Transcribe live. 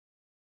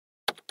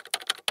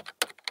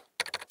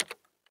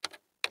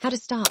How to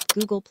stop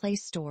Google Play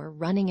Store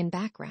running in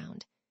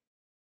background.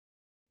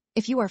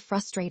 If you are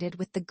frustrated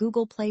with the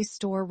Google Play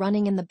Store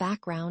running in the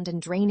background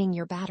and draining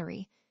your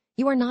battery,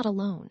 you are not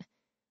alone.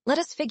 Let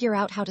us figure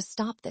out how to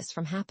stop this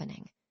from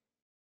happening.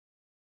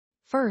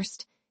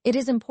 First, it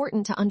is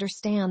important to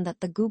understand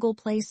that the Google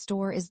Play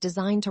Store is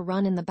designed to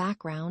run in the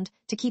background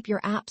to keep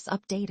your apps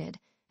updated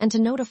and to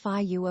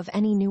notify you of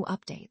any new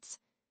updates.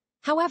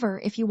 However,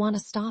 if you want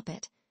to stop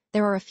it,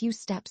 there are a few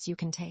steps you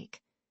can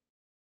take.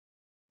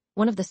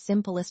 One of the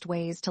simplest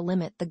ways to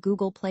limit the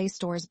Google Play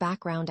Store's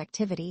background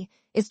activity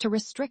is to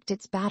restrict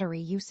its battery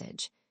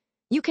usage.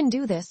 You can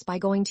do this by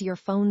going to your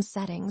phone's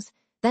settings,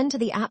 then to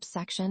the Apps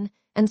section,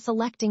 and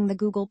selecting the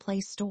Google Play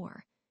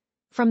Store.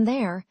 From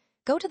there,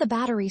 go to the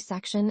Battery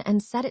section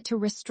and set it to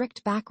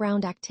Restrict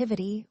Background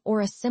Activity or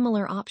a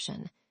similar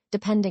option,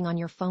 depending on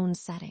your phone's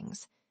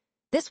settings.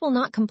 This will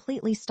not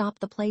completely stop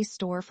the Play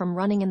Store from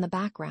running in the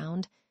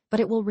background, but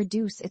it will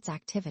reduce its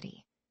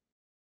activity.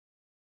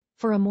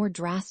 For a more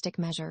drastic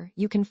measure,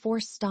 you can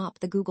force stop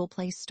the Google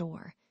Play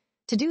Store.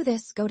 To do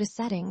this, go to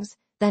Settings,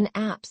 then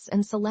Apps,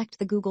 and select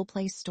the Google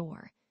Play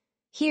Store.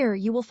 Here,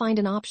 you will find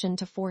an option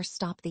to force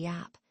stop the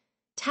app.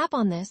 Tap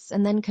on this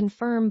and then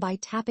confirm by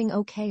tapping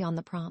OK on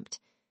the prompt.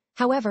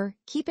 However,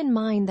 keep in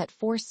mind that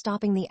force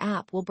stopping the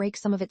app will break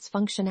some of its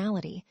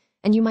functionality,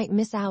 and you might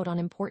miss out on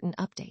important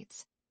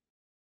updates.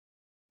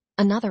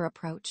 Another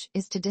approach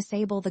is to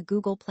disable the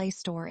Google Play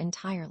Store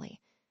entirely.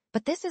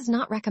 But this is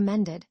not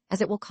recommended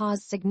as it will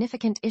cause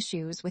significant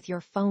issues with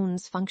your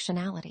phone's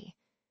functionality.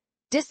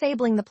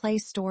 Disabling the Play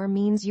Store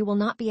means you will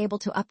not be able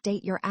to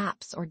update your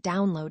apps or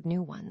download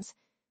new ones,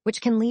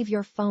 which can leave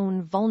your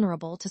phone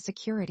vulnerable to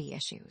security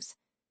issues.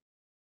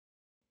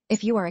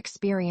 If you are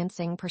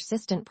experiencing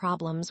persistent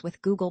problems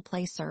with Google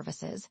Play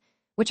services,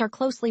 which are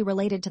closely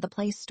related to the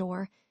Play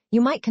Store, you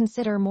might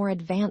consider more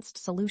advanced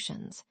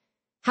solutions.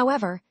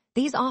 However,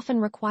 these often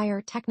require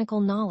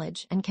technical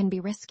knowledge and can be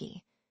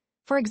risky.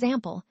 For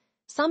example,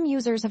 some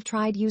users have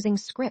tried using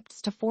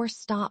scripts to force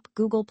stop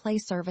Google Play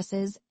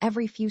services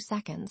every few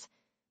seconds,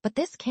 but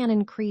this can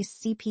increase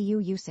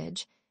CPU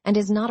usage and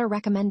is not a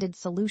recommended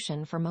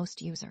solution for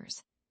most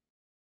users.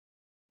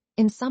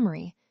 In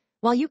summary,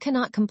 while you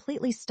cannot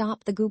completely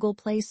stop the Google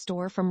Play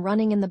Store from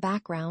running in the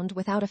background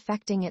without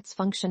affecting its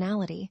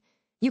functionality,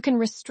 you can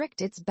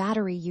restrict its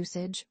battery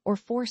usage or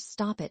force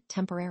stop it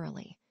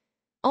temporarily.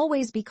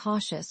 Always be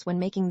cautious when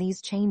making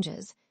these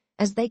changes,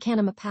 as they can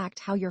impact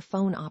how your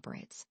phone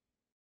operates.